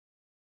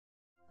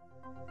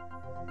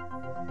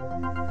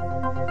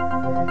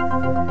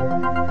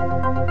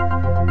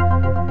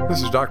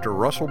This is Dr.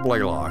 Russell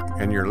Blaylock,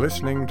 and you're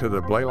listening to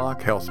the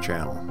Blaylock Health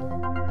Channel.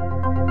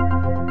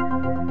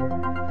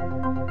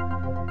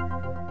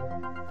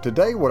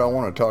 Today, what I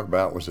want to talk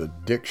about was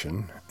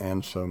addiction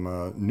and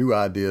some new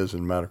ideas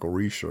in medical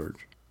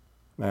research.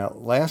 Now,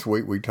 last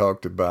week we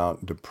talked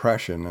about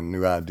depression and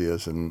new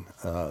ideas in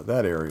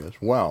that area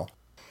as well.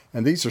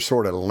 And these are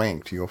sort of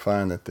linked. You'll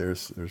find that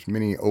there's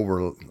many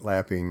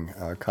overlapping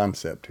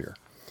concepts here.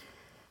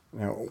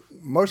 Now,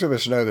 most of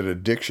us know that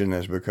addiction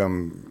has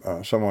become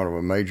somewhat of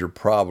a major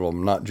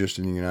problem, not just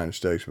in the United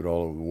States, but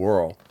all over the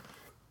world.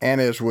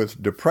 And as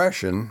with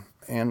depression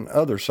and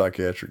other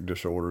psychiatric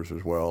disorders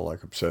as well,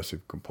 like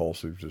obsessive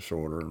compulsive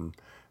disorder and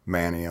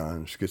mania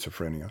and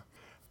schizophrenia,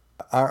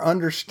 our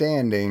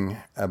understanding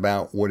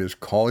about what is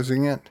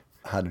causing it,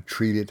 how to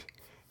treat it,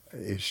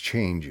 is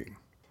changing.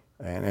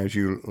 And as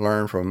you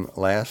learned from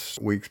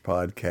last week's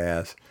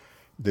podcast,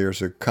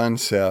 there's a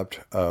concept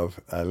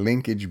of a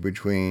linkage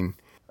between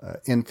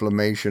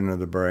inflammation of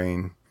the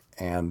brain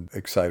and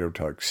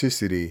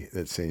excitotoxicity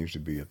that seems to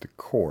be at the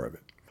core of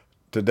it.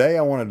 Today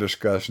I want to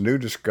discuss new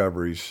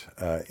discoveries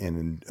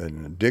in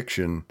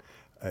addiction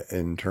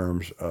in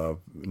terms of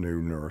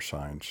new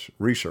neuroscience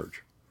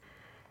research.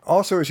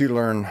 Also, as you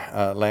learned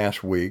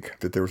last week,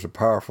 that there was a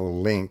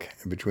powerful link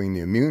between the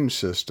immune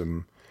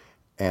system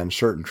and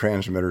certain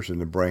transmitters in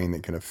the brain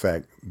that can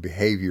affect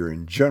behavior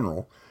in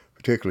general,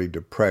 particularly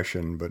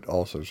depression, but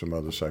also some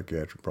other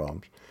psychiatric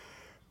problems.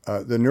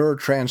 The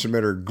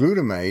neurotransmitter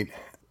glutamate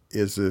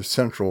is the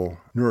central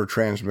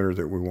neurotransmitter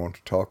that we want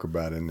to talk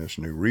about in this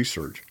new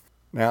research.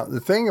 Now, the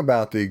thing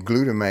about the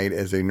glutamate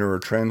as a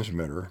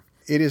neurotransmitter,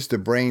 it is the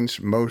brain's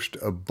most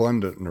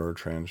abundant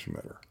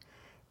neurotransmitter.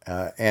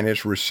 And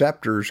its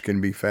receptors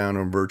can be found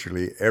on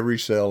virtually every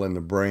cell in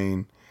the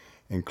brain,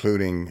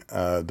 including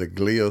the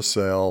glial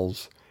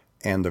cells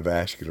and the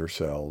vascular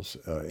cells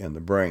in the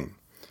brain.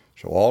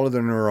 So all of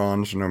the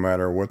neurons, no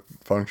matter what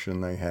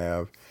function they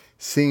have,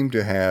 seem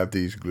to have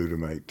these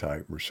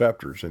glutamate-type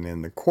receptors. And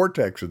in the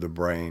cortex of the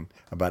brain,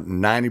 about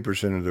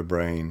 90% of the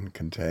brain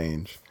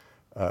contains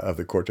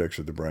these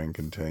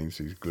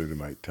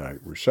glutamate-type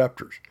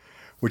receptors,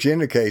 which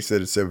indicates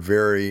that it's a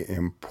very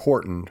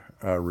important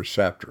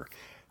receptor.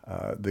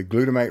 The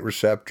glutamate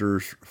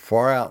receptors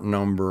far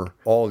outnumber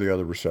all the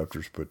other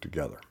receptors put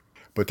together.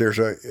 But there's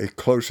a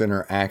close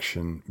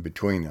interaction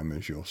between them,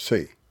 as you'll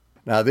see.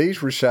 Now,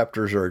 these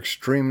receptors are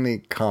extremely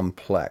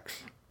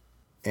complex,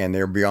 and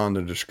they're beyond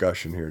the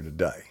discussion here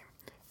today.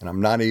 And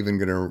I'm not even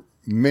going to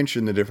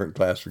mention the different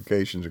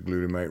classifications of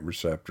glutamate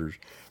receptors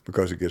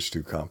because it gets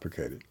too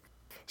complicated.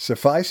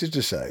 Suffice it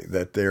to say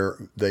that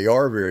they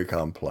are very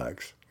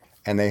complex,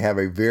 and they have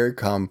a very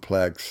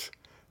complex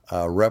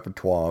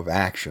repertoire of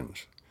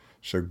actions.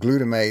 So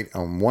glutamate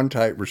on one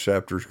type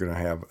receptor is going to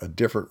have a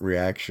different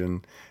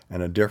reaction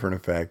and a different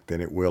effect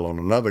than it will on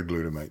another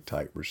glutamate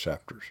type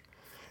receptors.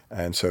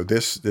 And so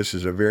this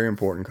is a very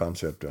important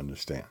concept to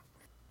understand.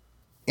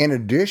 In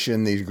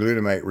addition, these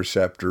glutamate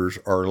receptors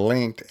are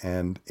linked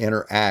and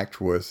interact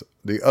with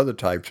the other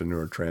types of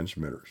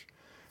neurotransmitters,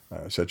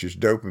 such as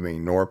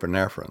dopamine,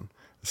 norepinephrine,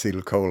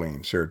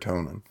 acetylcholine,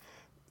 serotonin.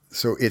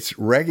 So it's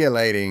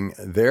regulating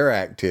their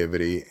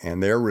activity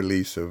and their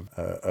release of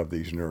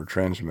these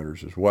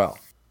neurotransmitters as well.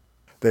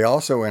 They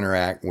also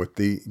interact with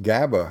the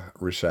GABA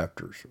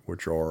receptors,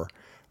 which are,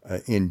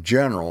 in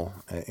general,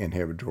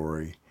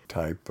 inhibitory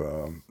type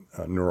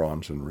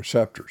neurons and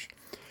receptors.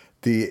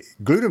 The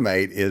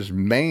glutamate is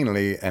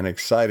mainly an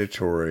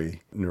excitatory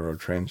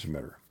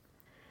neurotransmitter.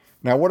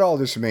 Now, what all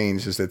this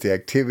means is that the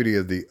activity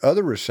of the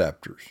other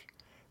receptors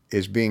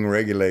is being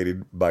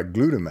regulated by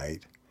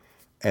glutamate,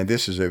 and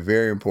this is a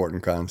very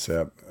important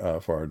concept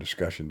for our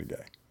discussion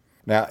today.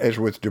 Now, as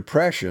with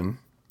depression,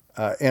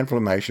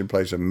 inflammation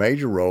plays a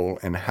major role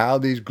in how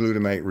these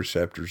glutamate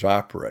receptors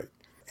operate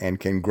and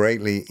can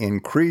greatly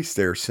increase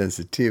their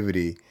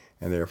sensitivity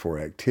and therefore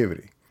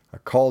activity. I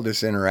call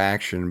this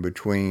interaction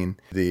between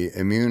the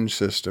immune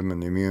system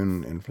and the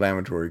immune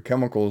inflammatory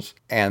chemicals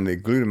and the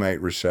glutamate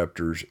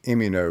receptors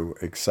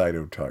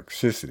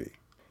immunoexcitotoxicity.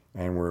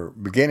 And we're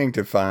beginning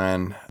to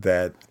find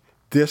that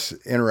this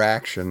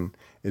interaction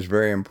is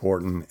very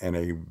important in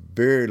a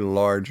very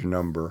large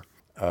number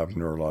of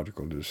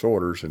neurological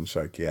disorders and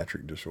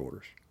psychiatric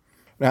disorders.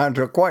 Now,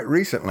 until quite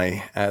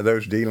recently,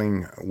 those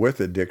dealing with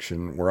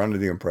addiction were under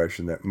the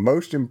impression that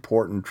most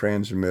important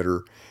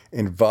transmitter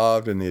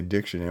involved in the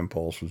addiction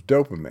impulse was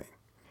dopamine.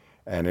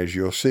 And as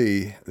you'll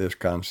see, this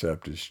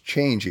concept is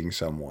changing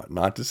somewhat.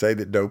 Not to say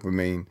that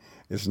dopamine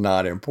is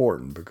not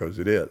important, because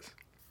it is.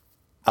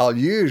 I'll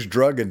use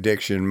drug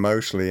addiction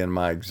mostly in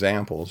my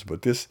examples,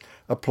 but this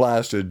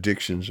applies to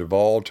addictions of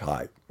all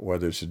type,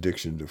 whether it's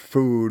addiction to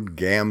food,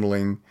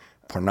 gambling,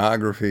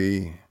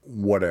 pornography,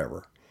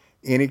 whatever.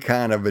 Any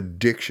kind of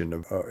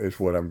addiction is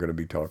what I'm going to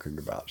be talking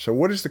about. So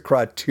what is the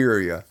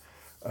criteria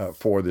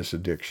for this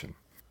addiction?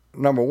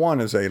 Number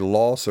one is a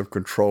loss of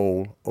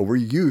control over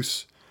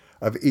use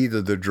of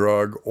either the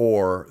drug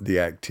or the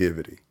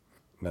activity.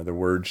 In other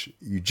words,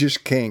 you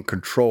just can't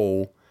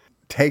control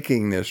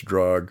taking this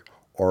drug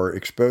or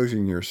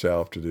exposing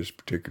yourself to this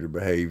particular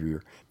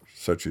behavior,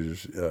 such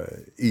as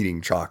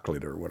eating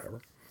chocolate or whatever.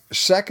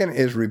 Second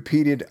is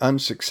repeated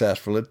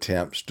unsuccessful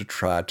attempts to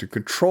try to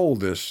control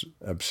this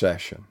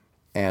obsession.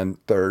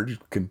 And third,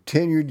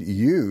 continued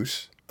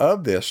use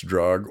of this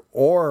drug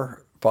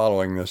or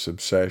following this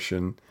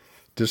obsession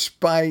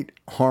despite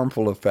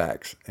harmful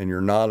effects and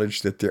your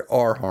knowledge that there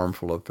are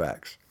harmful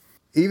effects.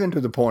 Even to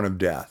the point of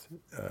death,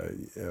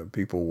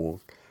 people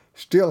will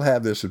still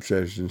have this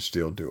obsession and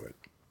still do it.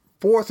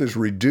 Fourth is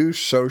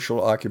reduced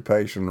social,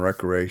 occupational,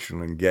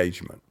 recreational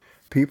engagement.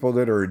 People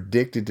that are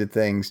addicted to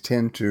things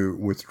tend to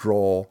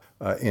withdraw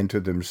into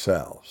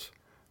themselves.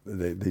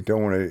 They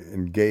don't want to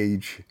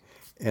engage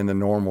in the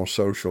normal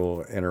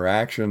social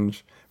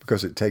interactions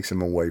because it takes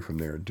them away from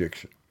their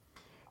addiction.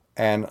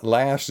 And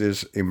last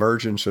is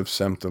emergence of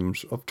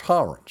symptoms of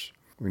tolerance.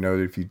 We know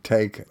that if you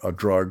take a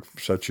drug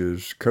such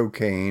as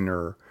cocaine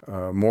or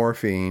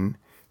morphine,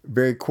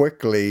 very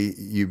quickly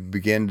you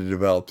begin to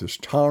develop this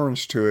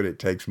tolerance to it. It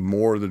takes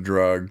more of the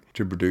drug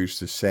to produce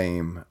the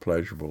same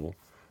pleasurable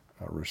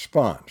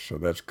response. So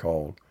that's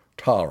called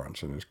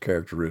tolerance, and is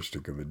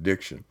characteristic of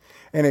addiction.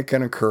 And it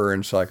can occur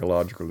in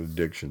psychological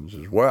addictions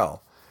as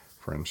well.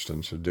 For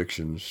instance,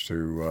 addictions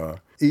to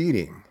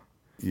eating.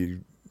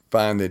 You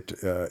find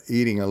that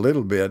eating a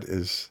little bit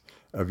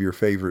of your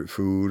favorite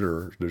food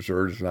or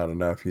dessert is not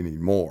enough. You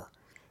need more.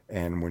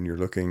 And when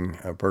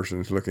a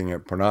person is looking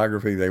at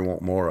pornography, they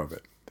want more of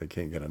it. They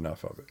can't get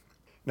enough of it.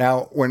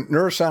 Now, when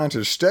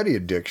neuroscientists study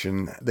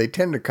addiction, they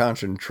tend to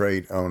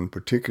concentrate on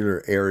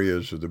particular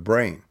areas of the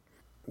brain.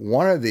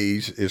 One of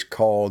these is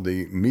called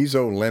the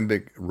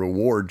mesolimbic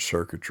reward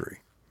circuitry.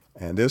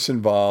 And this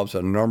involves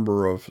a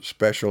number of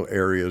special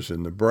areas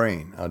in the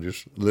brain. I'll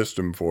just list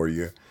them for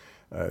you,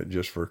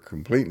 just for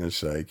completeness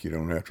sake. You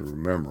don't have to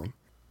remember them.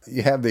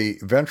 You have the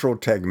ventral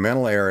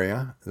tegmental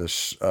area, the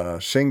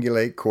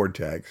cingulate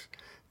cortex,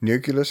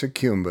 nucleus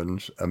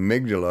accumbens,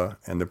 amygdala,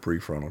 and the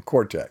prefrontal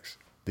cortex.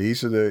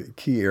 These are the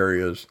key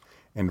areas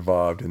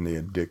involved in the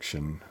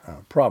addiction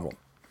problem.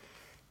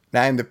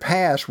 Now, in the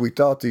past, we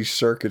thought these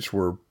circuits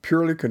were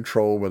purely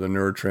controlled by the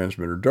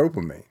neurotransmitter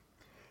dopamine.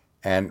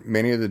 And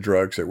many of the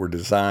drugs that were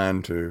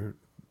designed to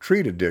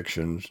treat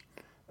addictions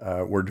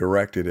were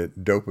directed at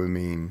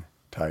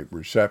dopamine-type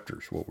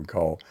receptors, what we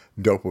call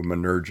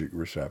dopaminergic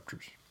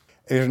receptors.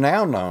 It is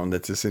now known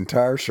that this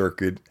entire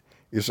circuit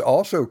is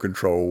also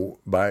controlled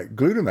by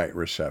glutamate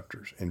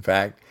receptors. In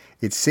fact,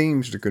 it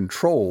seems to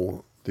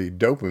control the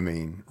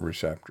dopamine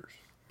receptors.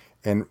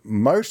 In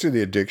most of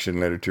the addiction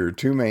literature,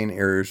 two main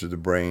areas of the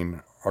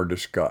brain are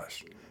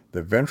discussed,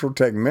 the ventral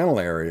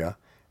tegmental area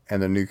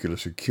and the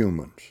nucleus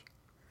accumbens.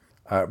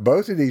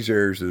 Both of these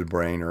areas of the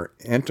brain are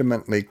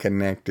intimately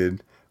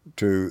connected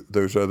to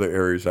those other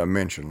areas I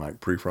mentioned,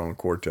 like prefrontal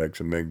cortex,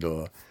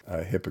 amygdala,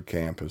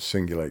 hippocampus,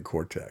 cingulate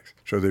cortex.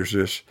 So there's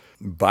this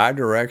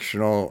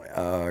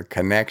bidirectional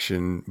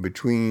connection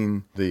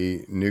between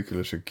the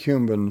nucleus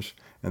accumbens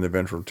and the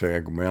ventral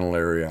tegmental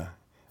area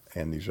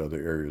and these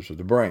other areas of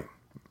the brain.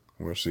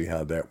 We'll see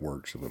how that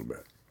works a little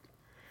bit.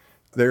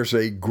 There's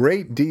a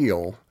great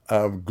deal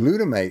of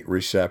glutamate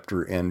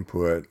receptor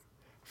input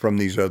from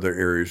these other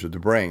areas of the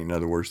brain. In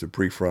other words, the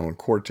prefrontal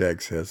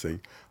cortex has a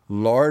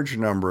large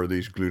number of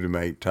these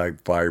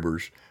glutamate-type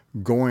fibers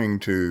going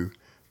to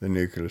the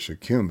nucleus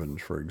accumbens,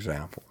 for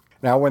example.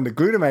 Now, when the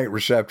glutamate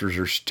receptors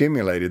are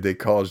stimulated, they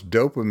cause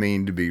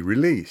dopamine to be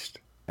released.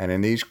 And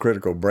in these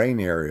critical brain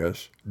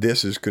areas,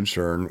 this is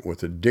concerned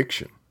with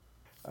addiction.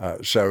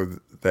 So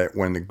that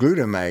when the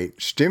glutamate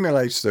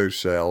stimulates those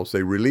cells,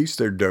 they release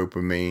their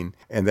dopamine,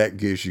 and that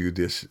gives you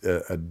this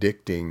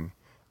addicting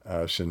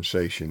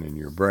sensation in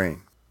your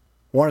brain.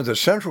 One of the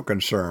central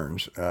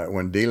concerns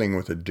when dealing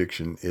with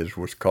addiction is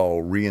what's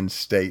called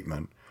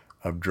reinstatement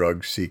of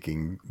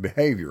drug-seeking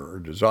behavior or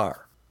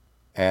desire.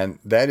 And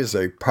that is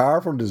a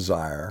powerful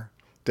desire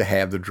to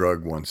have the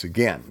drug once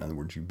again. In other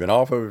words, you've been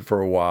off of it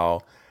for a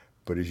while,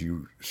 but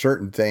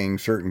certain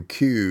things, certain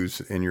cues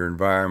in your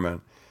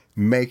environment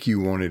make you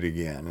want it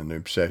again, and the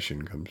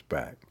obsession comes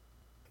back.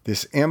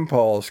 This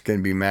impulse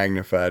can be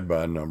magnified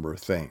by a number of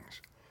things: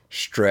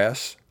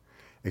 stress,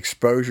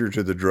 exposure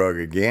to the drug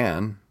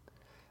again,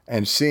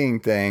 and seeing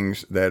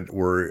things that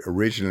were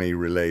originally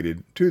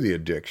related to the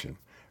addiction.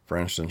 For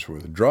instance,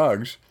 with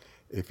drugs,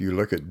 if you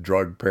look at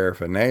drug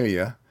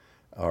paraphernalia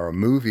or a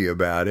movie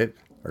about it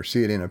or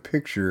see it in a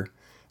picture,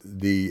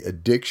 the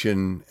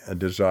addiction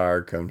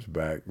desire comes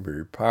back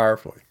very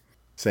powerfully.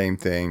 Same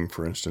thing,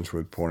 for instance,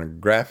 with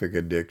pornographic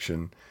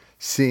addiction.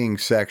 Seeing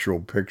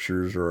sexual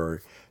pictures or a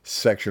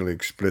sexually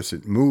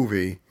explicit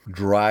movie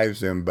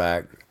drives them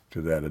back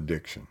to that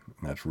addiction.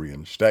 And that's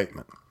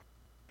reinstatement.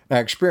 Now,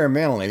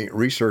 experimentally,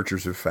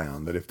 researchers have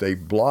found that if they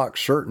block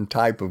certain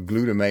type of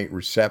glutamate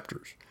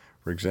receptors,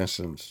 for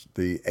instance,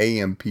 the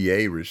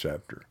AMPA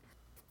receptor,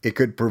 it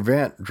could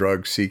prevent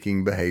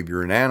drug-seeking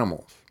behavior in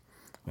animals.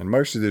 And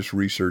most of this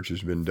research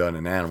has been done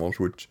in animals,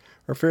 which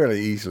are fairly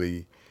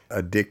easily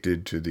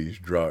addicted to these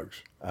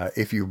drugs.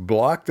 If you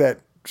block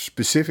that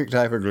specific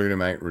type of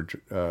glutamate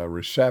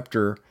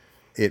receptor,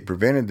 it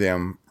prevented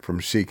them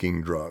from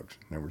seeking drugs.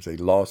 In other words, they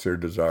lost their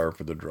desire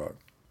for the drug.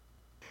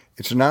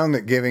 It's known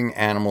that giving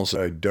animals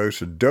a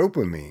dose of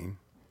dopamine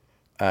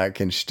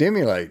can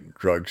stimulate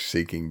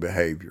drug-seeking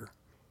behavior.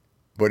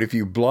 But if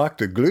you block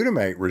the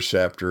glutamate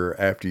receptor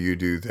after you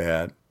do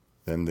that,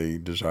 then the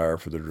desire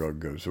for the drug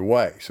goes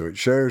away. So it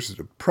shows that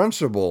the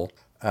principal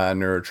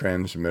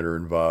neurotransmitter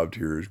involved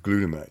here is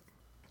glutamate.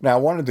 Now,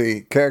 one of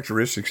the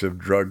characteristics of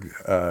drug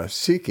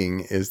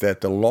seeking is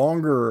that the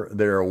longer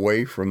they're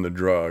away from the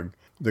drug,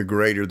 the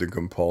greater the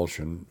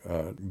compulsion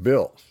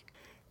builds.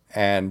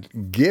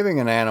 And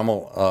giving an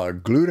animal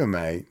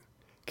glutamate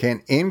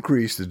can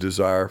increase the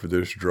desire for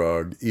this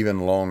drug even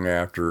long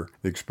after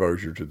the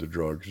exposure to the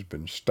drug has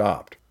been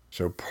stopped.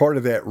 So part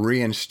of that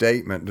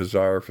reinstatement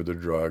desire for the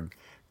drug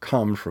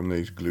comes from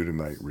these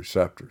glutamate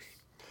receptors.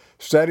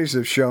 Studies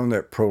have shown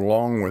that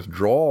prolonged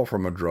withdrawal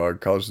from a drug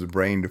causes the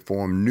brain to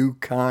form new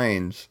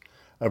kinds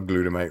of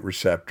glutamate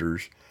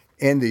receptors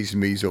in these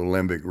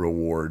mesolimbic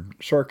reward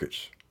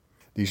circuits.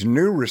 These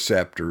new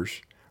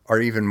receptors are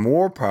even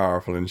more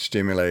powerful in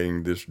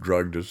stimulating this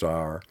drug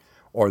desire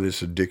or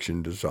this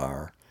addiction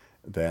desire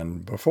than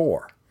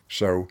before.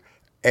 So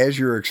as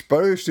you're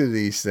exposed to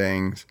these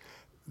things,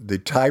 the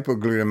type of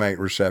glutamate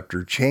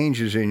receptor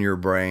changes in your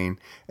brain,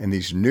 and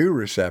these new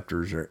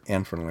receptors are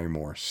infinitely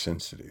more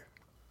sensitive.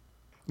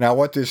 Now,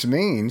 what this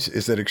means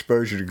is that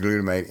exposure to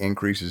glutamate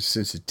increases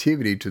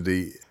sensitivity to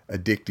the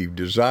addictive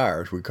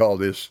desires. We call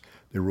this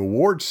the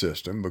reward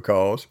system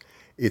because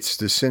it's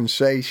the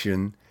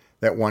sensation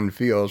that one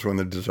feels when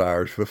the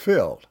desire is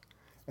fulfilled.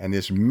 And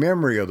this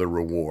memory of the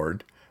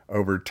reward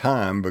over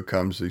time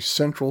becomes the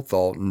central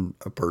thought in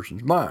a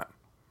person's mind.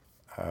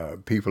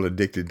 People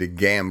addicted to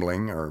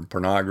gambling or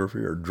pornography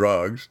or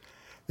drugs,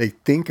 they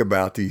think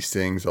about these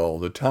things all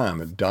the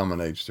time. It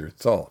dominates their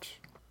thoughts.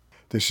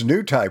 This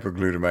new type of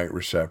glutamate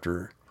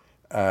receptor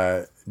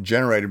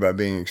generated by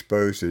being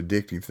exposed to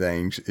addictive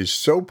things is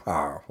so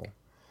powerful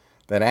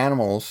that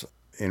animals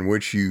in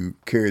which you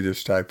carry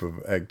this type of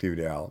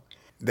activity out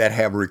that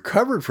have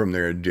recovered from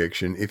their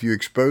addiction, if you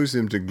expose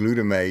them to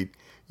glutamate,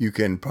 you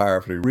can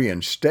powerfully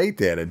reinstate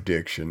that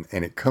addiction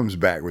and it comes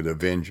back with a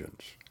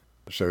vengeance.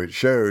 So it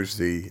shows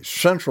the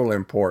central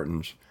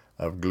importance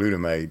of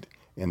glutamate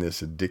in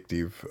this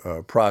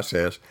addictive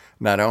process,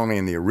 not only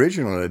in the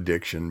original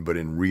addiction, but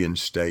in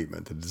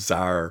reinstatement, the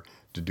desire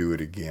to do it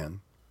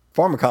again.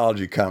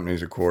 Pharmacology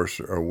companies, of course,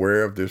 are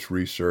aware of this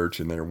research,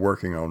 and they're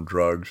working on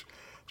drugs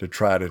to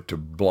try to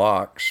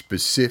block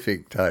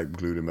specific type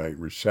glutamate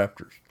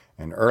receptors.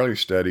 And early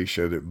studies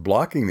show that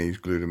blocking these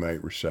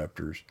glutamate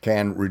receptors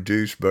can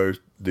reduce both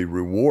the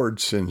reward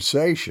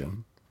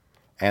sensation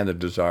and the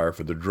desire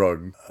for the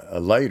drug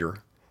later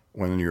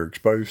when you're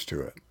exposed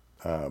to it.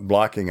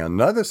 Blocking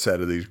another set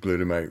of these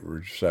glutamate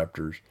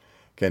receptors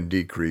can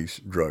decrease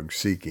drug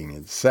seeking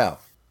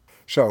itself.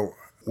 So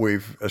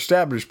we've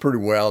established pretty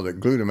well that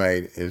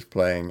glutamate is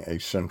playing a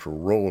central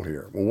role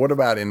here. Well, what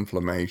about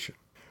inflammation?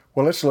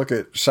 Well, let's look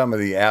at some of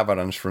the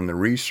evidence from the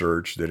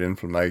research that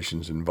inflammation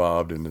is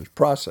involved in this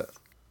process.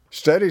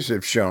 Studies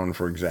have shown,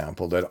 for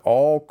example, that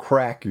all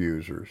crack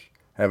users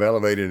have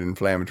elevated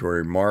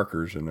inflammatory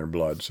markers in their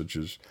blood, such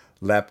as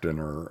leptin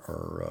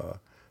or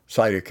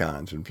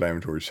cytokines,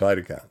 inflammatory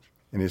cytokines.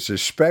 And it's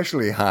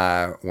especially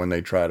high when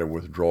they try to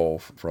withdraw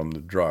from the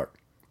drug.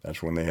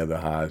 That's when they have the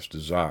highest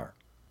desire.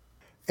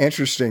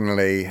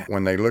 Interestingly,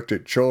 when they looked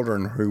at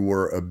children who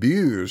were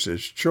abused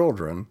as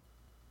children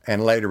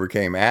and later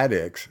became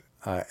addicts,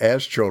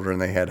 as children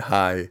they had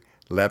high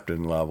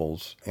leptin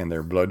levels in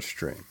their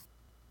bloodstream.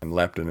 And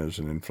leptin is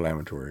an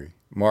inflammatory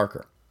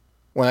marker.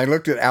 When they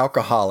looked at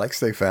alcoholics,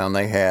 they found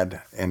they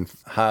had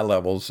high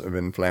levels of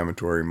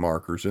inflammatory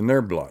markers in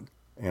their blood,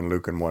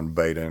 interleukin-1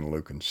 beta and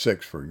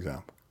interleukin-6, for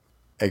example.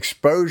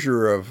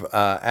 Exposure of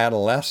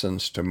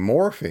adolescents to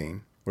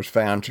morphine was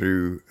found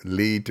to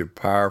lead to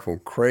powerful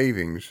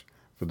cravings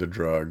for the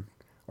drug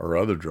or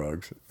other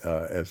drugs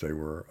as they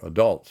were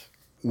adults.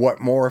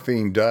 What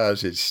morphine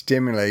does, it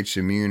stimulates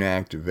immune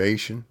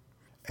activation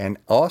and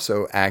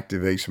also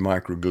activates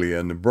microglia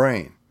in the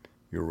brain.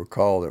 You'll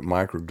recall that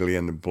microglia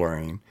in the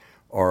brain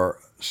are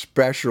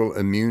special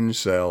immune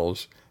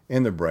cells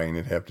in the brain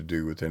that have to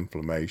do with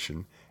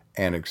inflammation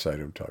and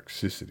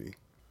excitotoxicity.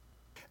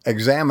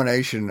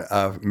 Examination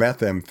of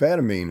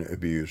methamphetamine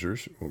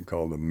abusers, we'll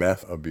call them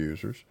meth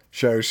abusers,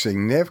 shows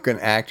significant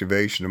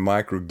activation of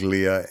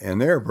microglia in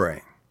their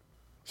brain.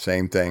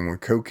 Same thing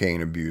with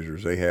cocaine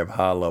abusers. They have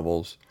high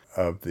levels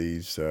of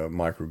these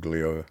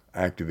microglia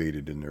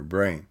activated in their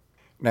brain.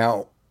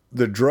 Now,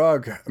 the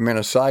drug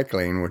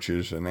minocycline, which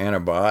is an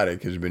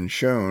antibiotic, has been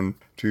shown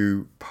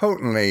to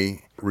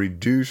potently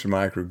reduce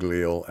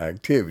microglial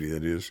activity,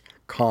 that is,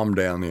 calm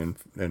down the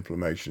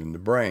inflammation in the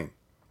brain.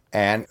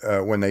 And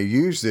when they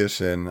used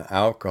this in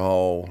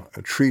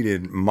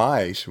alcohol-treated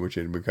mice, which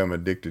had become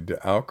addicted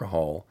to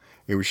alcohol,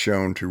 it was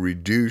shown to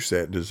reduce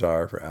that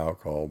desire for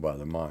alcohol by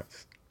the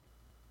mice.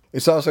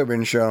 It's also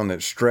been shown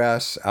that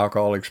stress,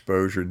 alcohol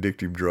exposure,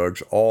 addictive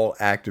drugs all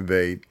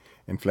activate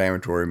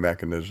inflammatory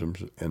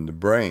mechanisms in the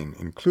brain,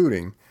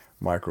 including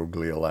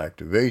microglial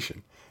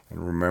activation.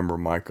 And remember,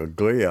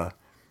 microglia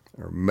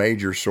are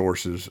major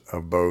sources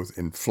of both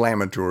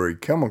inflammatory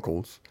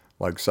chemicals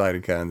like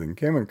cytokines and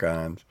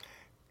chemokines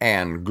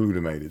and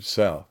glutamate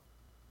itself.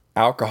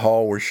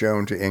 Alcohol was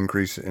shown to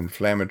increase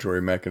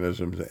inflammatory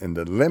mechanisms in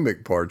the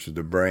limbic parts of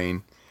the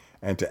brain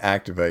and to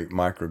activate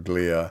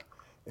microglia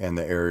in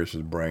the areas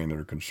of the brain that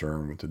are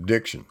concerned with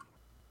addiction.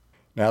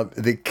 Now,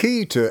 the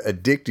key to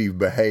addictive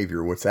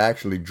behavior, what's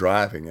actually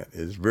driving it,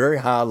 is very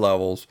high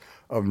levels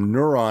of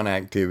neuron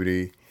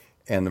activity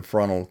in the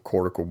frontal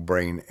cortical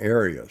brain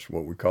areas,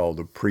 what we call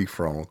the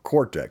prefrontal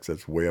cortex.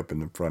 That's way up in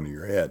the front of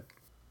your head.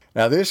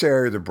 Now, this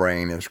area of the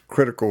brain is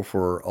critical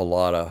for a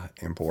lot of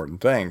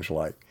important things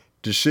like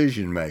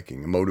decision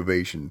making,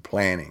 motivation,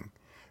 planning,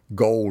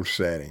 goal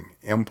setting,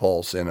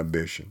 impulse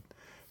inhibition,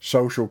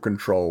 social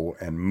control,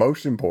 and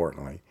most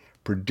importantly,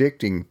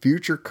 predicting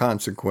future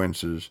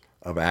consequences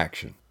of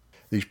action.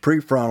 These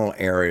prefrontal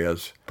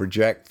areas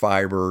project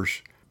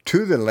fibers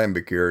to the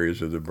limbic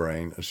areas of the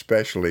brain,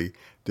 especially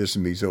this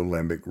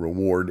mesolimbic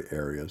reward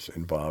areas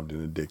involved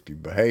in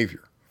addictive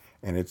behavior.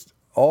 And it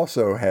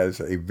also has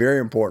a very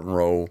important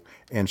role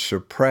in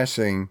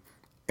suppressing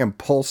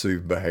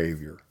impulsive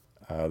behavior.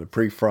 The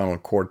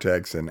prefrontal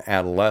cortex in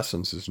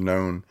adolescence is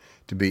known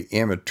to be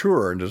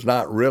immature and does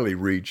not really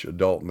reach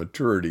adult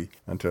maturity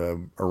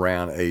until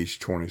around age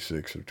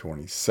 26 or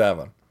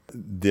 27.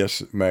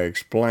 This may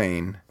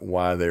explain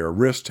why they are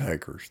risk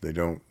takers. They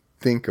don't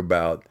think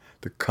about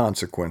the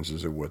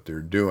consequences of what they're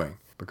doing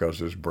because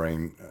those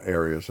brain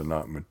areas are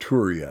not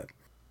mature yet.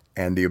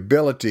 And the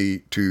ability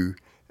to,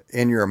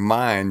 in your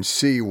mind,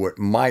 see what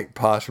might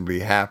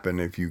possibly happen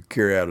if you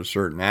carry out a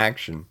certain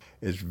action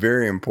is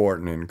very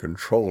important in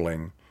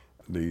controlling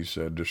these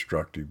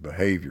destructive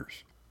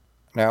behaviors.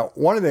 Now,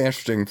 one of the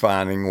interesting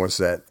findings was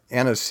that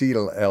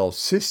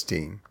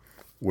N-acetyl-L-cysteine,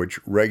 which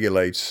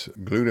regulates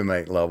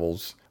glutamate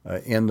levels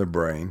in the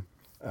brain,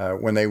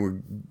 when they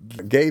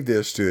gave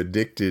this to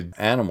addicted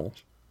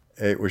animals,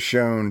 it was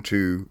shown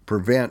to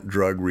prevent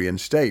drug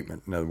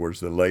reinstatement. In other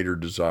words, the later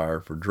desire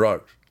for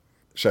drugs.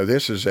 So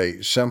this is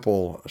a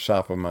simple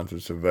supplement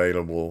that's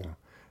available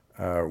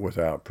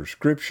without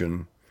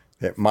prescription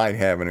that might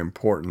have an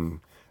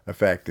important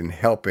effect in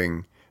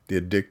helping the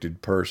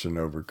addicted person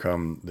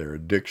overcome their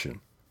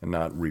addiction and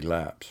not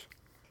relapse.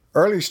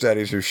 Early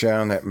studies have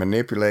shown that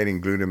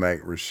manipulating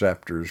glutamate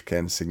receptors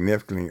can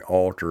significantly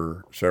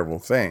alter several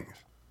things: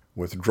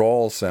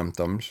 withdrawal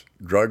symptoms,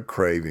 drug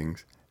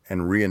cravings,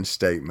 and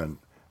reinstatement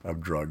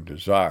of drug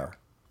desire.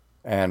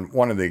 And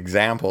one of the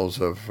examples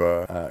of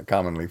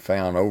commonly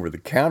found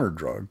over-the-counter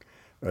drug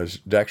is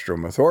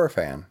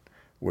dextromethorphan,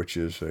 which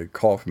is a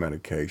cough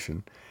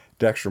medication.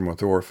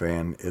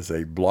 Dextromethorphan is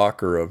a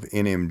blocker of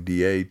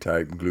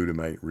NMDA-type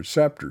glutamate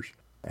receptors.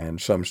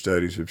 And some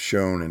studies have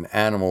shown in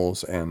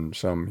animals and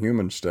some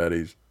human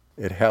studies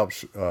it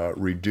helps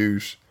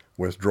reduce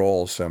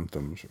withdrawal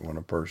symptoms when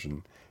a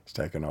person is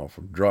taken off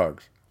of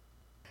drugs.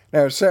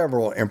 Now,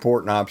 several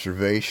important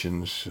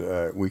observations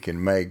we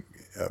can make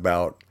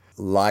about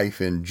life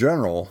in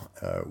general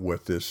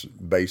with this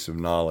base of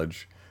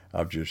knowledge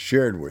I've just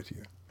shared with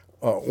you.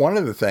 One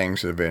of the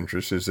things of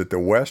interest is that the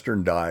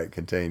Western diet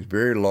contains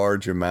very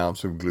large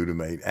amounts of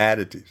glutamate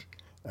additives.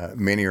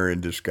 Many are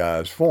in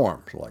disguised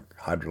forms like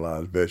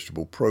hydrolyzed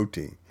vegetable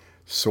protein,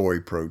 soy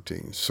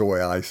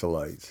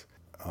isolates,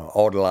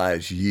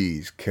 autolyzed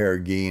yeast,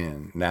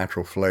 carrageenan,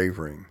 natural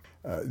flavoring.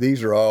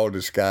 These are all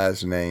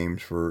disguised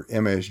names for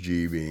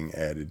MSG being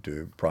added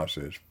to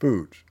processed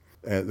foods.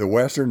 The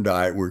Western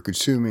diet, we're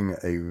consuming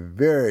a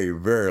very,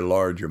 very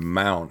large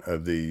amount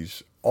of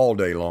these all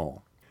day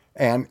long.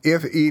 And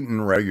if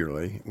eaten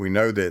regularly, we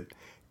know that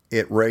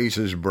it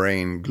raises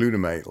brain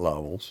glutamate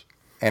levels.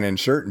 And in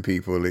certain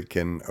people, it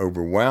can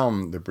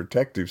overwhelm the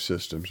protective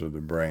systems of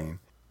the brain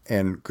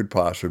and could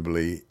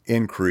possibly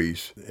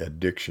increase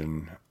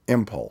addiction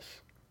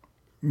impulse.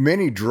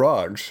 Many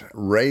drugs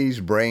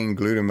raise brain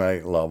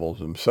glutamate levels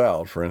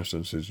themselves. For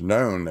instance, it's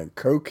known that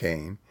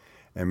cocaine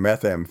and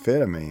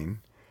methamphetamine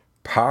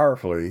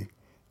powerfully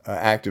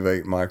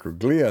activate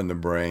microglia in the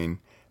brain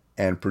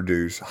and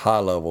produce high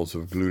levels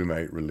of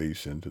glutamate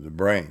release into the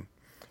brain.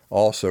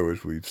 Also,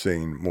 as we've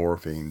seen,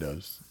 morphine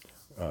does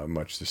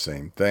much the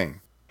same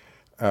thing.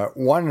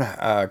 One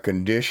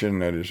condition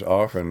that is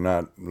often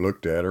not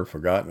looked at or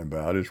forgotten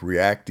about is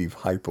reactive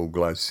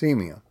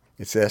hypoglycemia.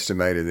 It's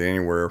estimated that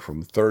anywhere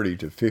from 30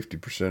 to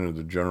 50% of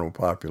the general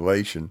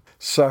population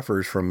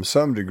suffers from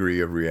some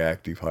degree of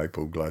reactive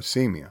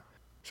hypoglycemia.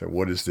 So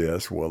what is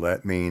this? Well,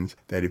 that means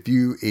that if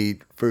you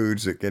eat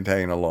foods that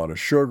contain a lot of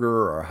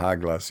sugar or high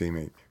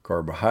glycemic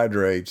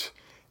carbohydrates,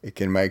 it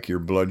can make your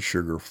blood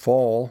sugar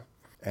fall.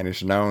 And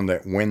it's known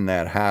that when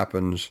that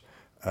happens,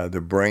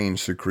 the brain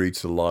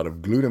secretes a lot of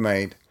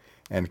glutamate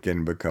and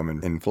can become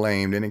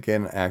inflamed, and it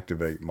can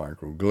activate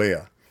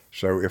microglia.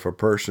 So if a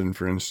person,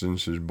 for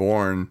instance, is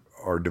born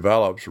or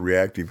develops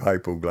reactive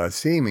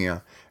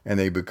hypoglycemia and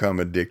they become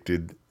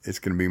addicted, it's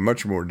going to be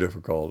much more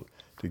difficult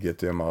to get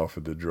them off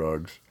of the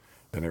drugs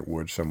than it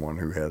would someone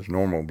who has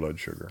normal blood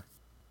sugar.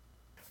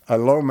 A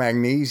low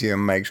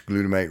magnesium makes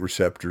glutamate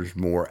receptors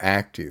more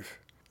active.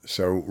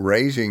 So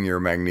raising your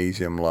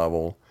magnesium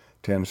level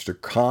tends to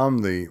calm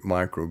the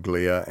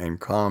microglia and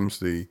calms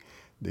the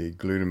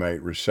glutamate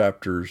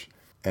receptors,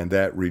 and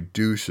that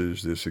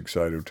reduces this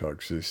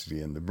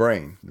excitotoxicity in the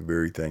brain, the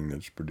very thing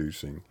that's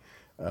producing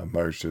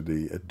most of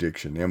the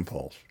addiction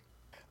impulse.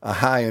 A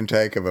high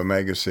intake of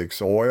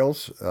omega-6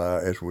 oils,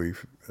 as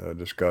we've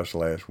discussed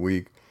last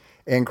week,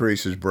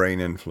 increases brain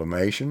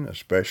inflammation,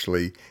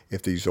 especially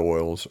if these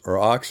oils are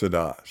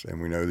oxidized.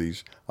 And we know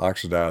these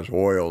oxidized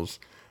oils,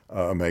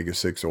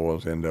 omega-6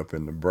 oils, end up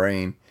in the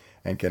brain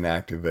and can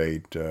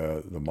activate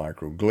the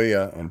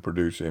microglia and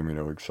produce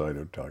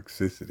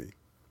immunoexcitotoxicity.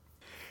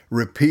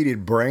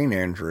 Repeated brain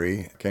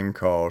injury can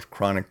cause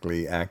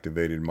chronically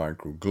activated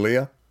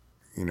microglia.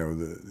 You know,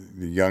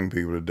 the young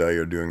people today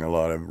are doing a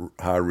lot of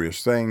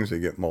high-risk things. They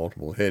get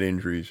multiple head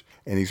injuries,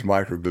 and these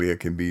microglia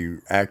can be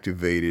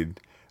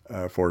activated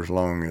for as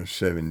long as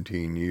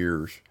 17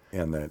 years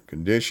in that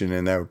condition,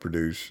 and that would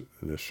produce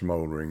the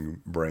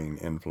smoldering brain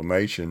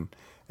inflammation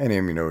and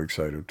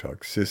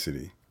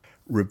immunoexcitotoxicity.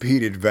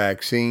 Repeated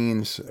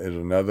vaccines is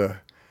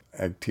another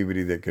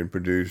activity that can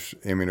produce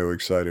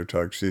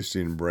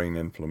immunoexcitotoxicity and brain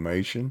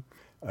inflammation.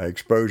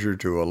 Exposure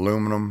to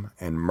aluminum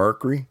and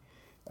mercury.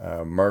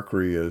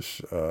 Mercury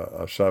is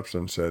a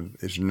substance that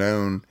is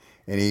known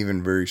in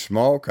even very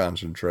small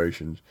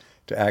concentrations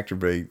to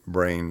activate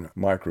brain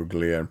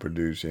microglia and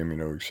produce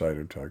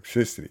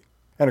immunoexcitotoxicity.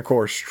 And of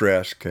course,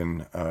 stress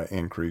can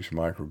increase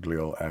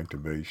microglial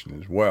activation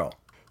as well.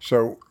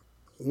 So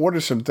what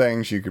are some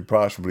things you could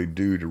possibly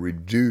do to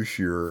reduce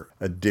your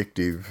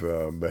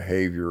addictive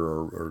behavior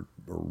or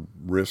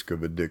risk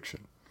of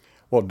addiction?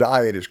 Well,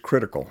 diet is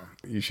critical.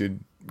 You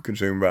should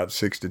consume about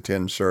 6 to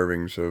 10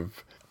 servings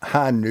of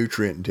high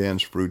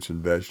nutrient-dense fruits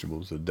and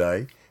vegetables a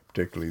day,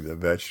 particularly the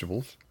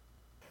vegetables.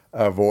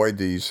 Avoid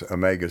these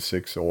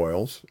omega-6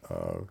 oils,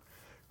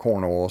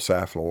 corn oil,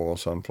 safflower oil,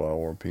 sunflower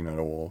oil, peanut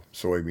oil,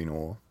 soybean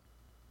oil.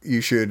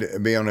 You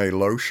should be on a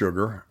low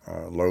sugar,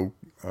 low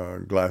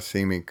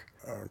glycemic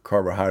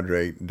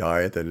carbohydrate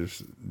diet, that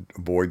is,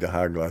 avoid the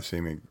high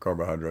glycemic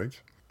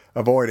carbohydrates.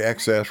 Avoid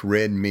excess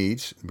red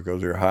meats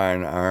because they're high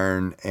in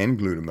iron and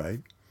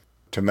glutamate.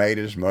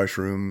 Tomatoes,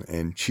 mushroom,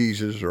 and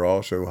cheeses are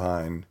also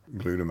high in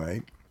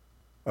glutamate.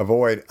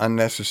 Avoid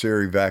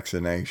unnecessary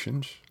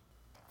vaccinations.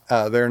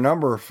 There are a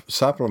number of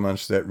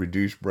supplements that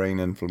reduce brain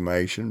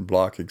inflammation,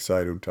 block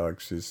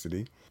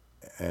excitotoxicity,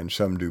 and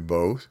some do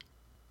both.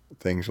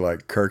 Things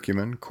like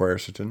curcumin,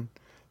 quercetin,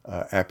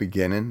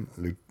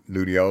 apigenin,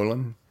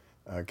 luteolin,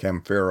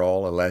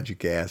 camphorol,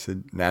 ellagic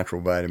acid,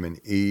 natural vitamin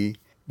E,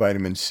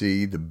 vitamin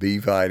C, the B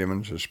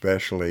vitamins,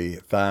 especially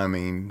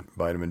thiamine,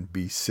 vitamin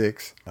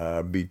B6,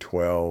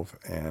 B12,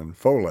 and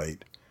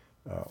folate,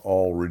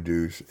 all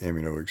reduce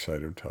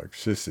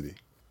immunoexcitotoxicity.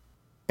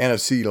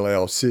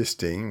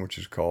 N-acetyl-L-cysteine, which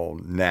is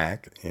called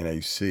NAC,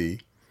 NAC,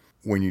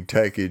 when you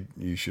take it,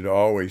 you should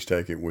always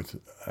take it with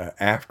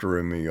after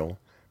a meal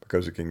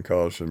because it can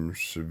cause some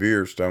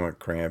severe stomach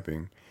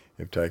cramping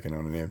if taken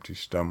on an empty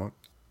stomach.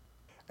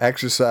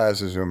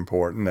 Exercise is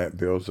important. That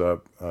builds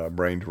up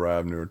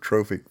brain-derived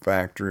neurotrophic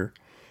factor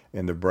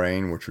in the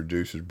brain, which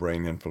reduces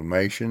brain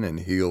inflammation and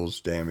heals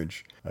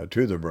damage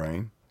to the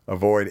brain.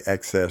 Avoid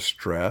excess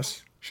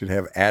stress. Should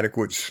have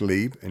adequate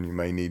sleep, and you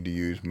may need to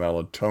use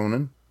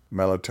melatonin.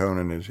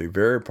 Melatonin is a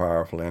very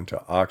powerful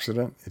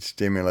antioxidant. It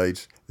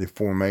stimulates the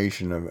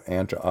formation of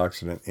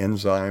antioxidant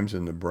enzymes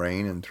in the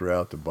brain and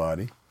throughout the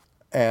body.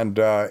 And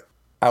I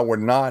would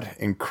not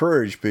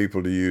encourage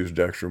people to use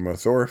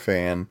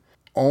dextromethorphan.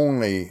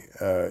 Only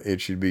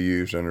it should be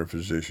used under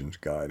physician's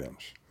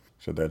guidance.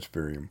 So that's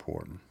very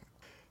important.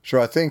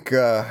 So I think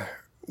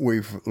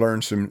we've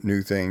learned some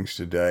new things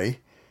today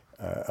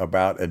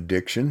about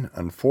addiction.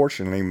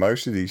 Unfortunately,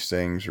 most of these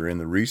things are in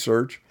the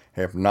research,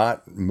 have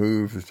not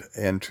moved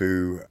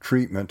into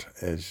treatment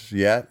as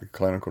yet,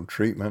 clinical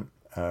treatment,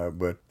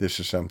 but this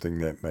is something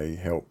that may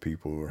help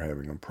people who are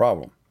having a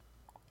problem.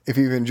 If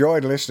you've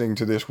enjoyed listening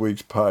to this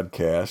week's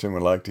podcast and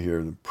would like to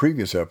hear the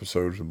previous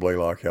episodes of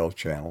Blaylock Health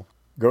Channel,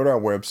 go to our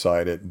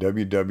website at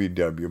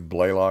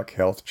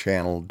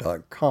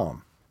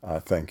www.blaylockhealthchannel.com.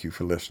 Thank you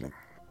for listening.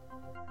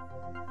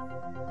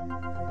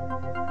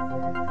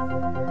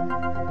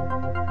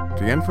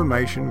 The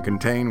information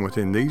contained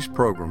within these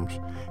programs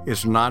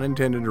is not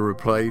intended to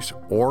replace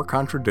or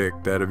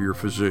contradict that of your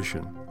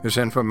physician. This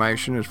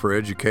information is for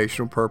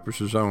educational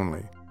purposes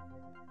only.